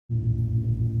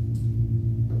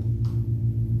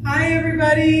Hi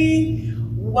everybody,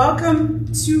 welcome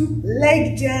to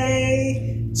leg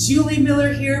day. Julie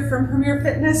Miller here from Premier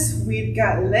Fitness. We've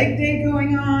got leg day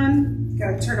going on.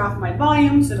 Got to turn off my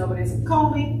volume so nobody doesn't call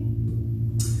me.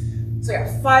 So I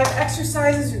got 5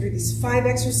 exercises. We're going to do these 5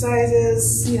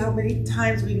 exercises, see how many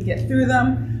times we can get through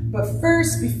them. But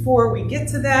first, before we get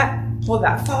to that, hold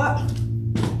that thought.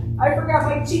 I forgot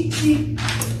my cheat sheet.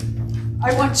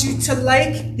 I want you to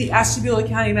like the Ashtabula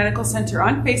County Medical Center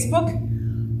on Facebook.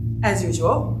 As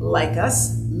usual, like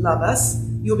us, love us.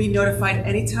 You'll be notified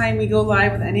anytime we go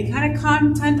live with any kind of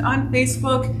content on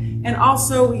Facebook. And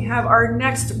also we have our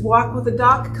next Walk with a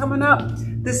Doc coming up.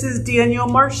 This is Daniel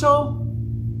Marshall.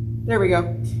 There we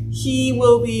go. He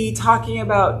will be talking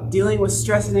about dealing with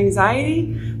stress and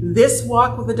anxiety. This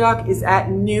Walk with a Doc is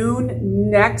at noon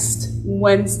next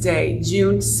Wednesday,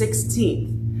 June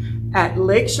 16th at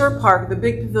Lakeshore Park, the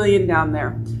big pavilion down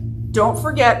there. Don't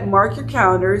forget, mark your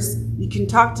calendars. You can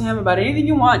talk to him about anything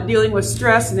you want dealing with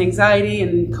stress and anxiety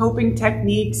and coping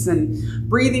techniques and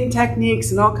breathing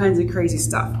techniques and all kinds of crazy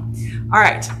stuff. All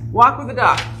right, Walk with a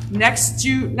Doc next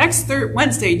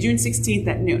Wednesday, June 16th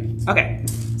at noon. Okay,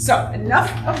 so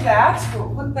enough of that.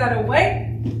 We'll put that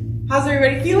away. How's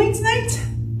everybody feeling tonight?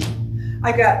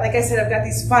 Like I said, I've got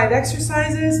these 5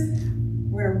 exercises.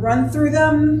 We're gonna run through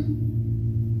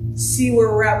them, see where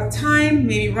we're at with time,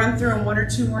 maybe run through them 1 or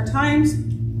 2 more times.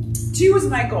 2 is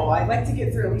my goal. I'd like to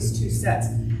get through at least 2 sets.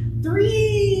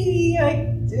 3,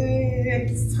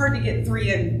 it's hard to get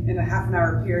 3 in a half an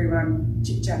hour period when I'm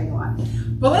chit-chatting a lot.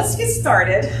 But let's get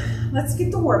started. Let's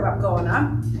get the warm-up going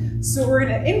on. So we're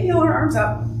gonna inhale our arms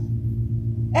up.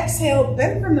 Exhale,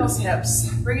 bend from those hips.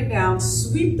 Bring it down,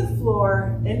 sweep the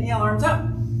floor. Inhale, arms up.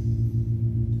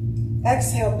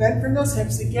 Exhale, bend from those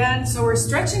hips again. So we're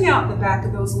stretching out the back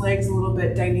of those legs a little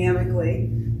bit dynamically.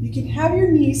 You can have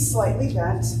your knees slightly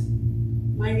bent.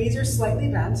 My knees are slightly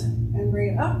bent. And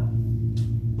bring it up.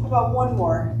 How about 1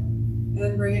 more?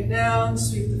 And bring it down,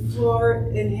 sweep the floor.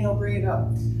 Inhale, bring it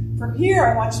up. From here,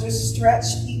 I want you to stretch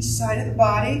each side of the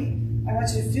body. I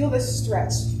want you to feel this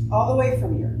stretch all the way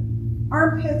from your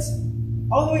armpit,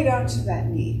 all the way down to that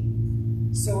knee.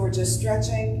 So we're just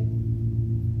stretching.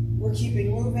 We're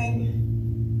keeping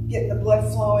moving, getting the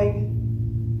blood flowing.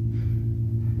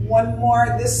 1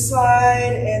 more this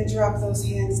side and drop those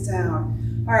hands down.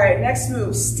 All right, next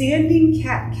move, standing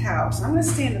cat-cow. So I'm gonna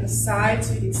stand to the side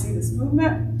so you can see this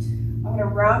movement. I'm gonna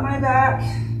round my back,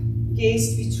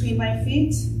 gaze between my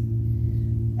feet,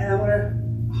 and I'm gonna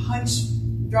hunch,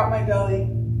 drop my belly,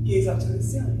 gaze up to the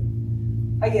ceiling.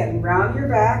 Again, round your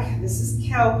back. This is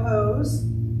cow pose.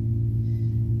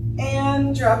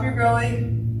 And drop your belly.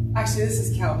 Actually, this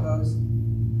is cow pose.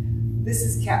 This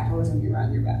is cat pose when you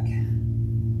round your back.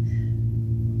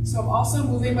 So I'm also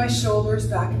moving my shoulders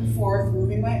back and forth,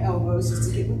 moving my elbows just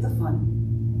to get with the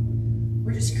fun.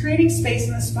 We're just creating space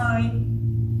in the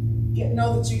spine, getting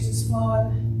all the juices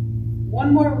flowing.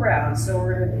 1 more round. So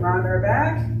we're gonna round our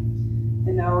back,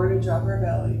 and now we're gonna drop our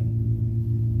belly,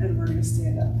 and we're gonna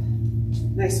stand up.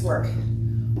 Nice work.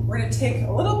 We're gonna take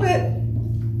a little bit,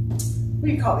 what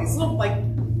do you call these? Little like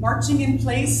marching in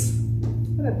place.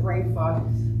 What a brain fog.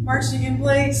 Marching in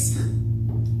place.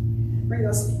 Bring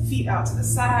those feet out to the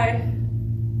side.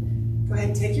 Go ahead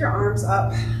and take your arms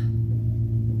up. A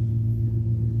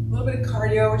little bit of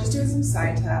cardio. We're just doing some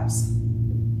side taps.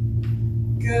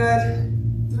 Good.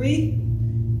 3,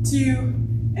 2,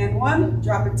 and 1.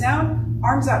 Drop it down.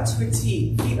 Arms out to a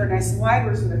T. Feet are nice and wide.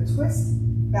 We're just going to twist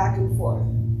back and forth.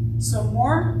 So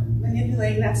more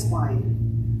manipulating that spine.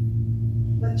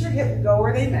 Let your hip go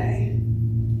where they may.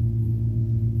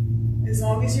 As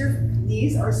long as your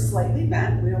knees are slightly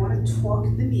bent, we don't want to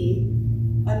torque the knee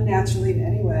unnaturally in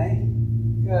any way.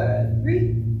 Good.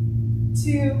 3,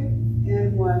 2,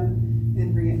 and 1,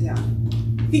 and bring it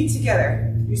down. Feet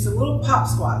together. Do some little pop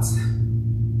squats.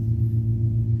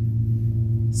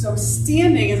 So I'm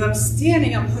standing. As I'm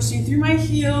standing, I'm pushing through my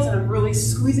heels, and I'm really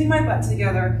squeezing my butt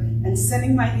together and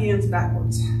sending my hands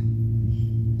backwards.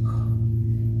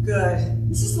 Good.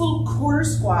 This is a little quarter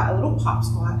squat, a little pop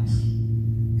squat.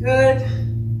 Good.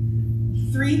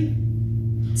 3,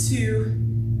 2,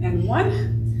 and 1.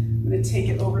 I'm going to take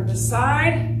it over to the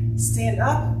side. Stand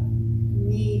up.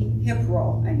 Knee, hip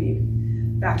roll,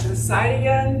 Back to the side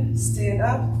again. Stand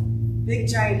up. Big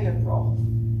giant hip roll.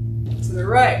 To the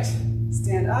right.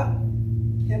 Stand up.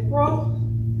 Hip roll.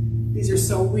 These are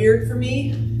so weird for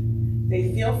me.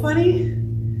 They feel funny,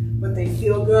 but they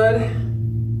feel good.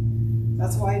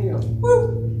 That's why I do it.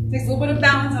 Woo! Takes a little bit of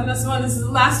balance on this one. This is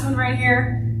the last one right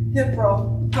here. Hip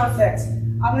roll. Perfect.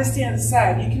 I'm going to stand on the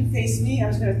side. You can face me. I'm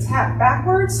just going to tap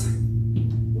backwards.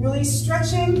 Really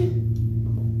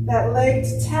stretching that leg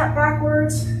to tap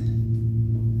backwards.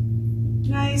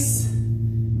 Nice.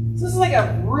 So this is like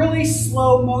a really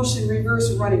slow motion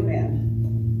reverse running man.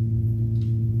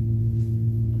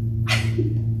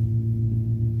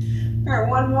 All right,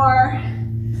 one more.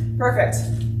 Perfect.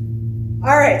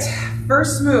 All right,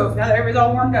 first move, now that everybody's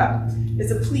all warmed up,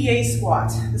 is a plie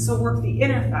squat. This will work the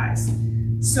inner thighs.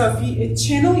 So if you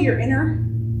channel your inner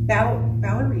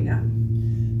ballerina,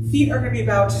 feet are going to be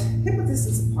about hip width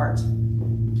distance apart,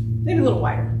 maybe a little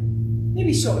wider,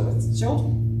 maybe shoulder width.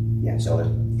 Shoulder? Yeah, shoulder.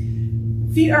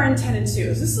 Feet are in 10 and 2.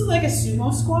 So this is like a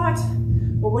sumo squat,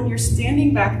 but when you're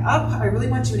standing back up, I really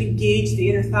want you to engage the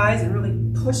inner thighs and really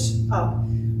push up,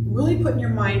 really putting your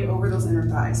mind over those inner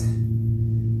thighs.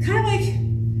 Kind of like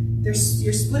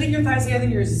you're splitting your thighs together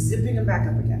and you're zipping them back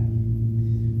up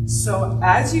again. So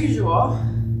as usual,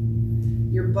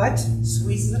 your butt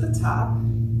squeezes at the top.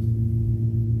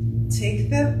 Take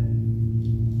the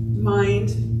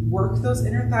mind, work those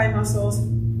inner thigh muscles,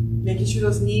 making sure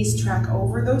those knees track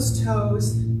over those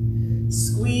toes.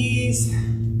 Squeeze.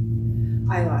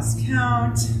 I lost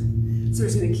count. So we're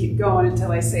just gonna keep going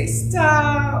until I say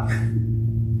stop.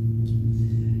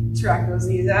 Track those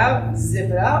knees out, zip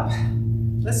it up.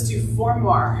 Let's do 4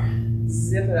 more.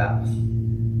 Zip it up.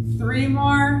 3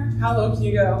 more. How low can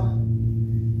you go?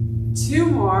 2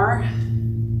 more.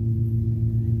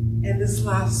 And this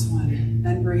last one.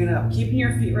 And bring it up. Keeping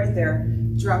your feet right there.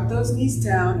 Drop those knees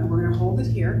down and we're gonna hold it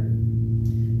here.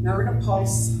 Now we're gonna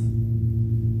pulse.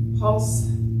 Pulse.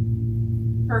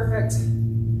 Perfect.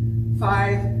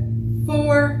 5,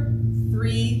 4,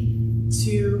 3,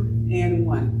 2, and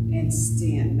 1. And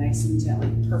stand nice and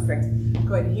gently. Perfect.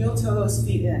 Go ahead and heel toe those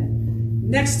feet in.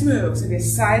 Next move is going to be a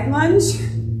side lunge.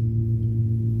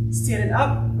 Standing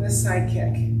up with a side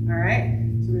kick. All right?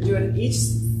 So we're doing each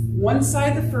one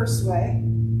side the first way.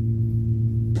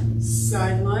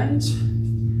 Side lunge.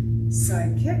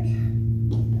 Side kick.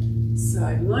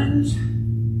 Side lunge.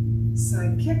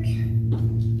 Side kick.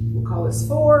 We'll call this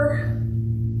 4.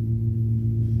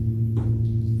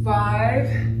 5.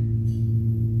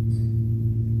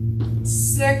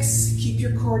 6, keep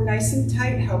your core nice and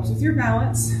tight, helps with your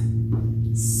balance.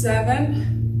 7,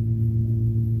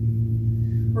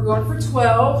 we're going for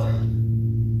 12.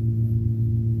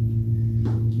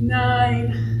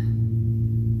 9,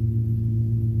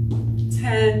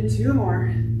 10, 2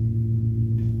 more.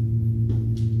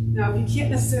 Now if you can't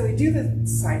necessarily do the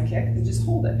side kick, then just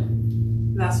hold it.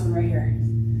 Last one right here.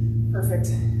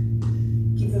 Perfect.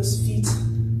 Keep those feet,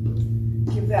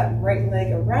 give that right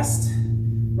leg a rest.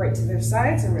 Right to their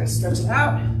sides, and we're going to stretch it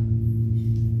out.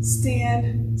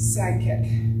 Stand, side kick.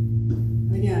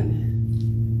 Again,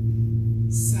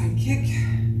 side kick.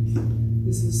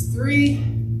 This is 3,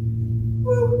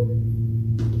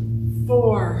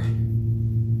 4.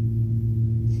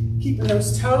 Keeping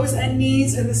those toes and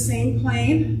knees in the same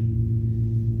plane.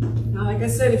 Now, like I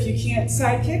said, if you can't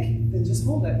side kick, then just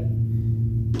hold it.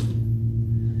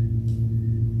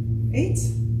 8.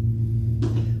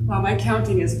 Wow, my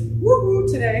counting is woo-woo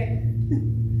today.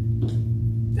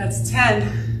 That's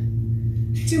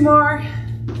 10. 2 more.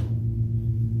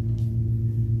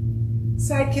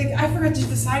 Side kick. I forgot to do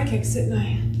the side kicks, didn't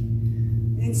I?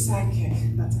 And side kick.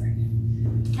 That's all right.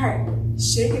 All right,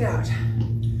 shake it out.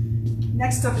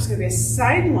 Next up is going to be a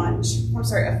side lunge. I'm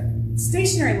sorry, a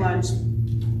stationary lunge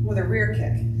with a rear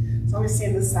kick. So I'm going to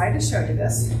stand to the side to show you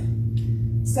this.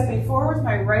 Stepping forward with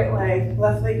my right leg,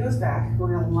 left leg goes back.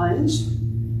 We're going to lunge.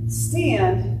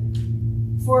 Stand,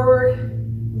 forward,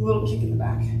 a little kick in the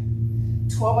back.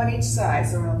 12 on each side.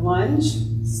 So we're going to lunge,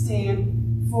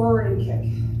 stand, forward, and kick.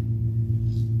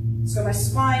 So my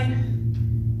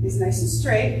spine is nice and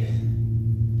straight.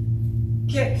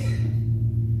 Kick.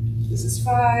 This is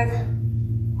 5,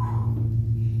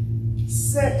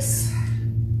 6,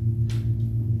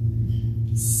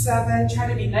 7. Try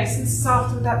to be nice and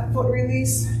soft with that foot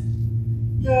release.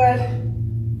 Good.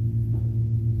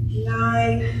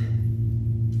 9,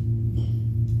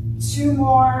 2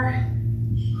 more.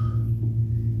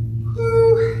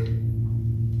 Whew.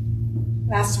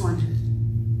 Last one.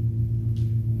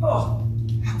 Oh,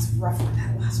 that was a rough one.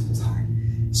 That last one was hard.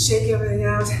 Shake everything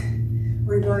out.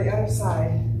 We're going to go to the other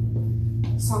side.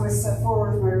 So I'm going to step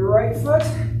forward with my right foot.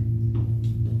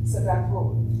 Step back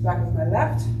with my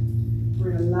left.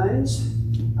 We're going to lunge,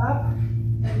 up,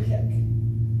 and kick.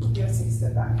 You have to take a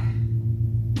step back.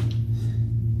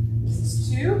 This is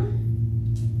 2,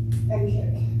 and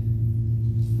kick.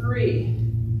 3.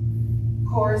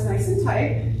 Core is nice and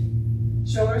tight.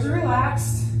 Shoulders are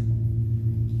relaxed.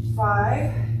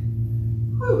 5.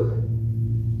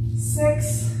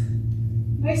 6.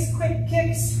 Nice quick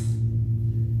kicks.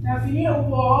 Now if you need a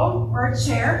wall or a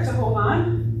chair to hold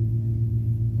on,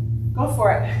 Go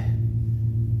for it.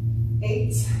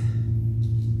 8,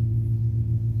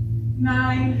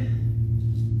 9,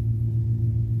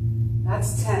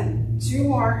 that's 10. 2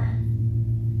 more.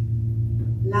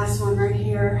 Last one right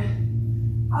here.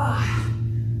 Ah.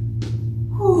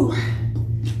 Whew.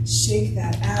 Shake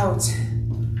that out.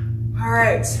 All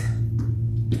right.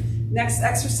 Next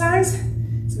exercise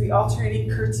is we alternating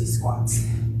curtsy squats.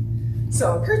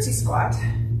 So a curtsy squat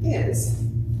is,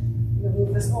 I'm gonna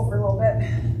move this over a little bit.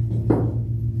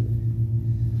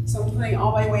 So I'm putting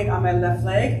all my weight on my left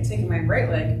leg, taking my right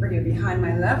leg, bringing it behind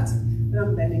my left, and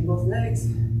I'm bending both legs,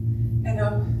 and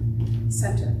up,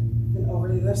 center, then over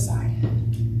to the other side.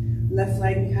 Left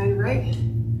leg behind right,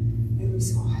 and we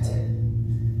squat.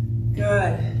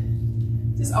 Good.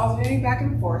 Just alternating back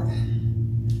and forth.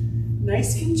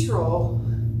 Nice control.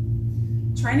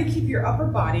 Trying to keep your upper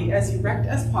body as erect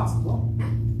as possible.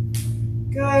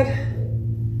 Good.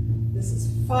 This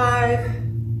is 5,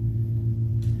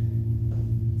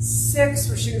 6,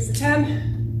 we're shooting for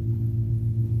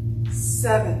 10,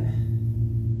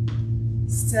 7,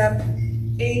 step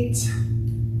 8,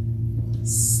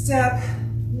 step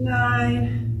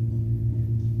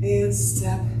 9, and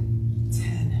step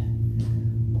 10.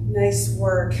 Nice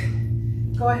work.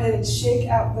 Go ahead and shake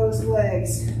out those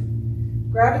legs.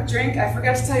 Grab a drink. I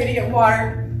forgot to tell you to get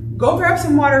water. Go grab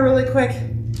some water really quick.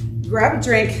 Grab a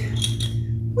drink.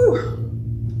 Whew.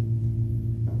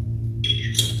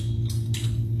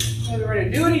 And we're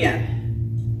going to do it again.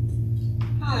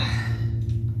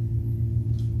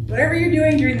 Whatever you're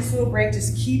doing during this little break,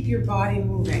 just keep your body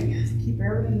moving. Keep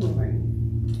everything moving.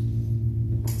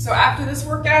 So after this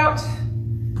workout,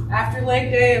 after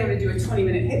leg day, I'm going to do a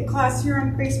 20-minute HIIT class here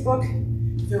on Facebook.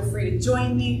 Feel free to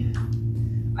join me.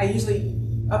 I usually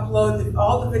upload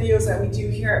all the videos that we do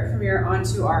here at Premier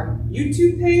onto our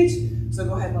YouTube page. So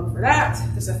go ahead and look for that.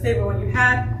 If there's a favorite one you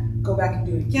had, go back and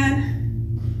do it again.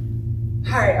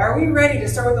 All right, are we ready to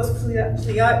start with those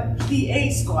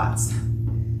plie squats?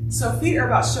 So feet are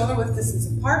about shoulder width distance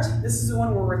apart. This is the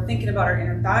one where we're thinking about our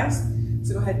inner thighs.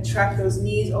 So go ahead and track those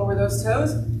knees over those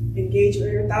toes. Engage your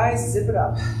inner thighs, zip it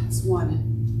up. That's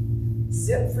 1.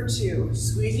 Zip for 2.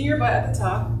 Squeezing your butt at the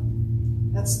top.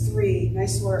 That's 3.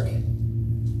 Nice work.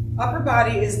 Upper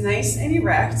body is nice and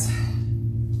erect.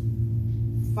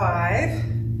 5,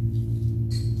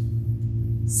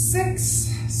 6.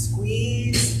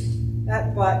 Squeeze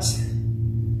that butt.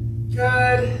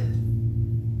 Good.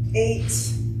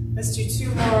 8. Let's do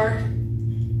 2 more.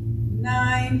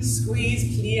 9.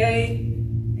 Squeeze, plie,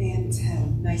 and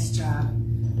 10. Nice job.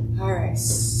 All right,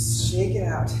 shake it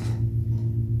out.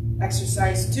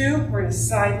 Exercise 2, we're gonna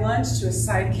side lunge to a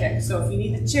side kick. So if you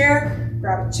need the chair,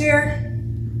 grab a chair.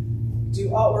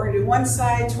 We're gonna do one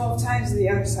side 12 times and the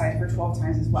other side for 12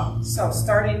 times as well. So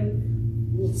stepping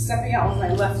out with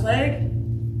my left leg,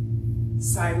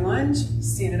 side lunge,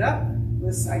 stand it up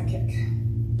with a side kick.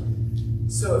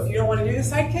 So if you don't wanna do the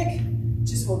side kick,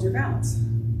 just hold your balance.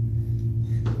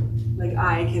 Like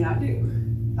I cannot do.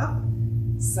 Up,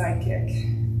 side kick.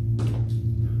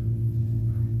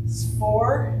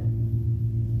 4.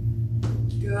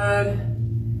 Good.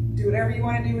 Do whatever you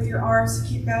want to do with your arms to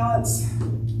keep balance.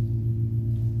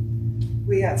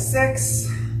 We got 6.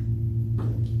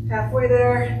 Halfway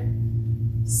there.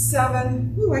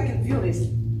 7. Ooh, I can feel these.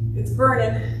 It's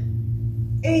burning.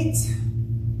 8.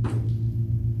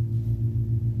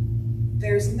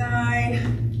 There's 9.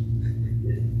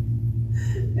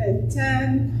 And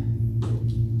 10.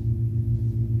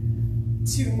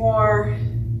 2 more.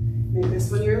 Make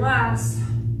this one your last.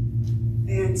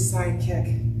 And side kick.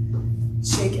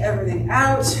 Shake everything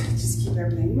out. Just keep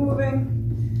everything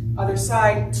moving. Other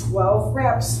side, 12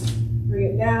 reps. Bring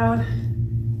it down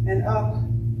and up.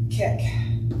 Kick.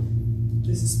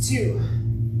 This is 2.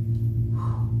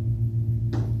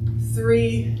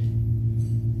 3.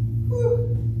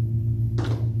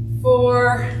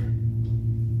 4.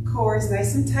 Core is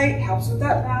nice and tight. Helps with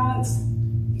that balance.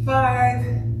 5.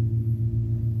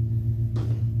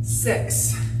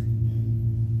 6.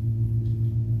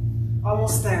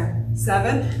 Almost there.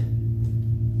 7.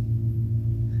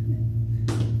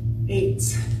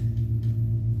 8.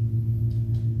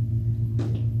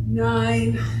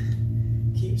 9.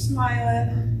 Keep smiling.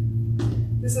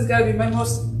 This has got to be my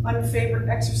most unfavorite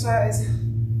exercise.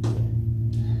 All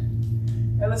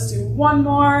right, let's do one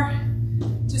more,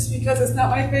 just because it's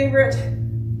not my favorite.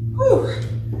 Whew.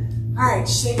 All right,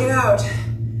 shake it out.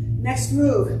 Next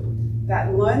move.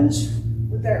 That lunge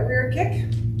with that rear kick.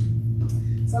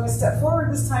 So I'm going to step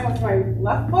forward this time with my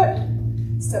left foot,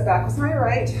 step back with my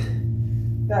right.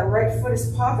 That right foot is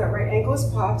popped, that right ankle is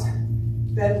popped.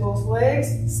 Bend both legs,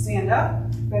 stand up,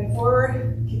 bend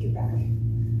forward, kick it back.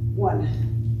 1,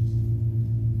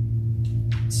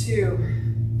 2,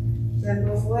 bend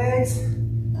both legs,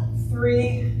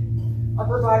 3,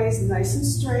 upper body's nice and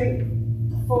straight,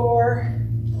 4,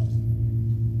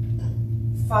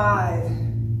 5,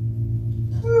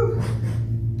 whew,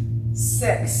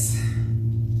 6,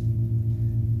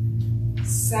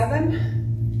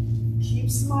 7,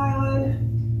 keep smiling,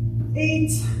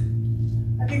 8,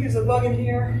 I think there's a bug in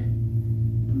here,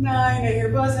 9, I hear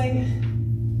buzzing,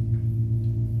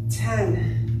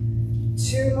 10,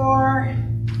 2 more,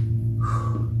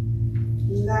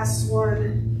 last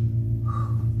one,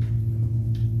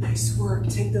 nice work,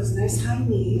 take those nice high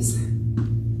knees,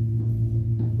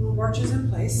 little marches in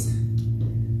place,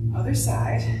 other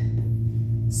side,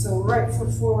 so right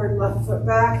foot forward, left foot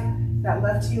back, that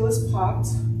left heel is popped,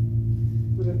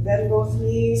 we're going to bend both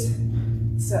knees,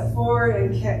 step forward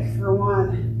and kick for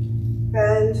 1,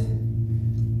 bend,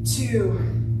 2,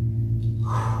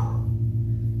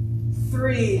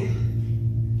 3,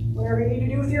 whatever you need to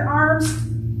do with your arms,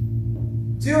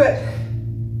 do it,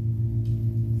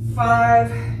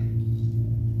 5,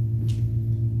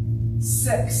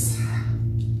 6,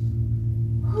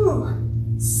 whew,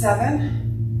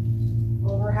 7,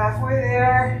 over halfway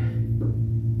there,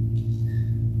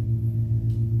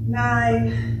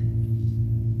 9,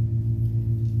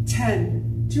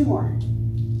 10, 2 more,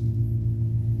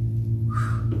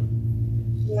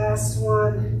 last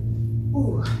one,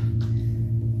 ooh,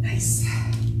 nice,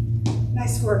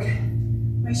 nice work.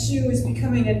 My shoe is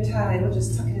becoming untied, we'll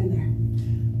just tuck it in there.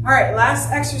 All right,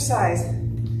 last exercise,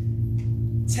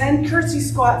 10 curtsy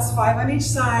squats, 5 on each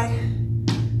side.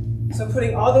 So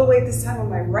putting all the weight this time on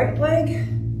my right leg,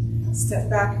 step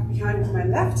back behind with my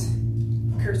left,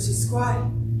 curtsy squat,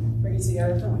 bring it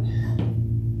together for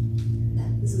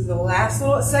 1. This is the last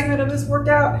little segment of this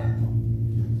workout.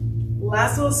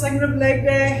 Last little segment of leg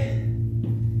day.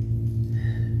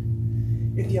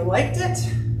 If you liked it,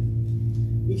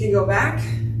 you can go back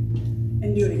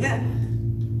and do it again.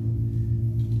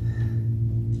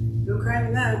 No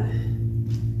cramming that.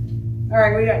 All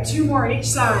right, we got 2 more on each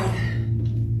side.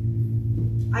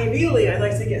 Ideally, I'd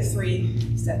like to get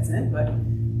 3 sets in, but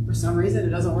for some reason, it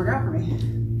doesn't work out for me.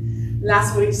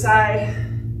 Last one each side,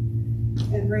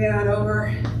 and bring it on over,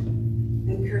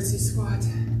 and curtsy squat,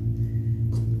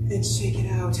 and shake it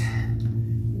out.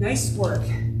 Nice work.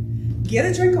 Get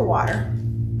a drink of water.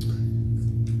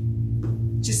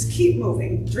 Just keep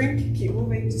moving. Drink, keep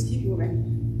moving, just keep moving.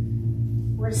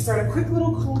 We're gonna start a quick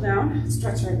little cool down,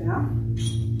 stretch right now. I'm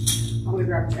gonna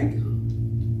grab a drink.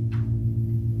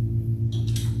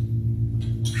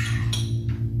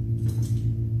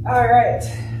 All right,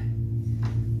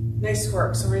 nice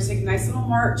work. So we're gonna take a nice little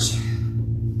march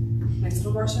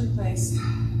in place.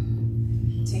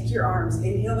 Take your arms,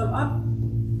 inhale them up,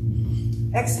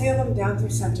 exhale them down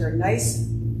through center. Nice,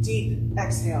 deep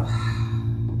exhale.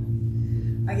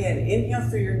 Again, inhale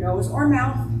through your nose or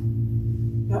mouth.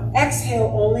 Now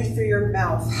exhale only through your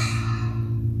mouth.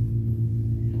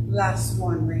 Last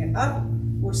one, bring it up.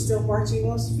 We're still marching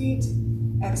those feet.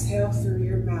 Exhale through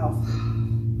your mouth.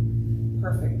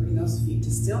 Perfect, bring those feet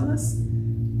to stillness,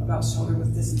 about shoulder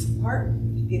width distance apart.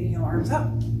 Inhale, arms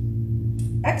up.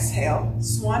 Exhale,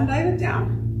 swan dive it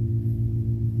down.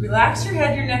 Relax your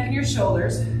head, your neck, and your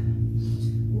shoulders.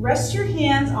 Rest your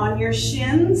hands on your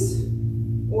shins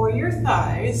or your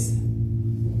thighs,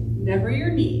 never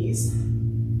your knees.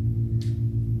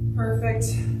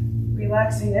 Perfect.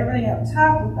 Relaxing everything up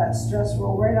top with that stress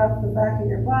roll right off the back of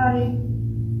your body.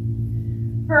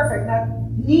 Perfect. Now,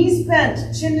 knees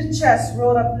bent, chin to chest,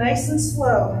 rolled up nice and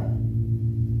slow.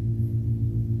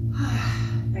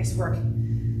 Nice work.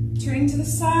 Turning to the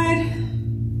side,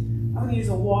 I'm going to use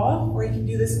a wall, or you can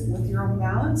do this with your own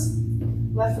balance.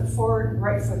 Left foot forward,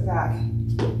 right foot back.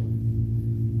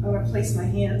 I'm going to place my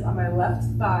hands on my left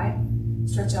thigh,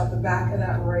 stretch out the back of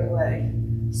that right leg.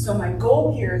 So my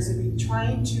goal here is to be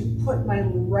trying to put my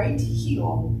right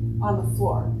heel on the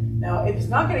floor. Now, it's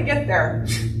not going to get there.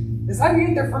 It's not going to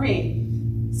get there for me.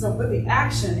 So, but the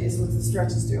action is what the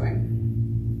stretch is doing.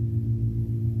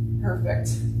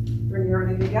 Perfect. Bring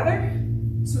everything together.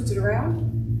 Switch it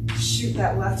around. Shoot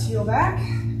that left heel back.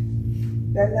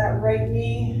 Bend that right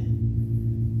knee.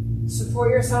 Support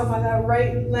yourself on that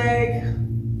right leg.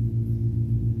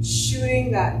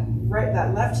 Shooting that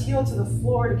left heel to the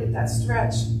floor to get that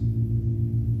stretch.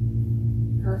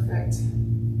 Perfect.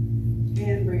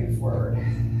 And bring it forward.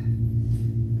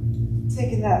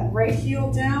 Taking that right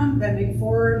heel down, bending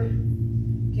forward,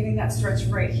 getting that stretch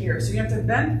right here. So you have to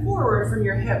bend forward from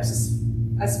your hips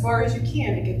as far as you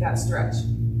can to get that stretch.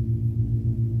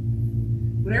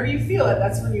 Whenever you feel it,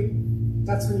 that's when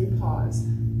you pause.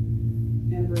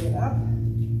 And bring it up.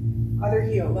 Other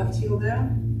heel, left heel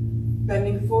down.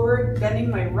 Bending forward, bending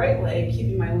my right leg,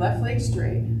 keeping my left leg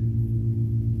straight.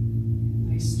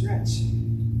 Nice stretch.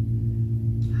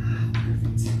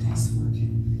 Perfect, nice work.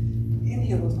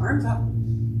 Inhale those arms up.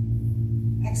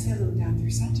 Exhale them down through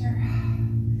center.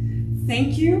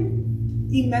 Thank you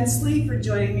immensely for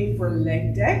joining me for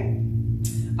leg day.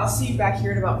 I'll see you back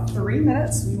here in about 3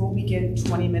 minutes. We will begin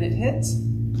 20-minute hits.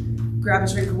 Grab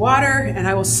a drink of water, and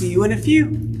I will see you in a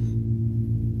few.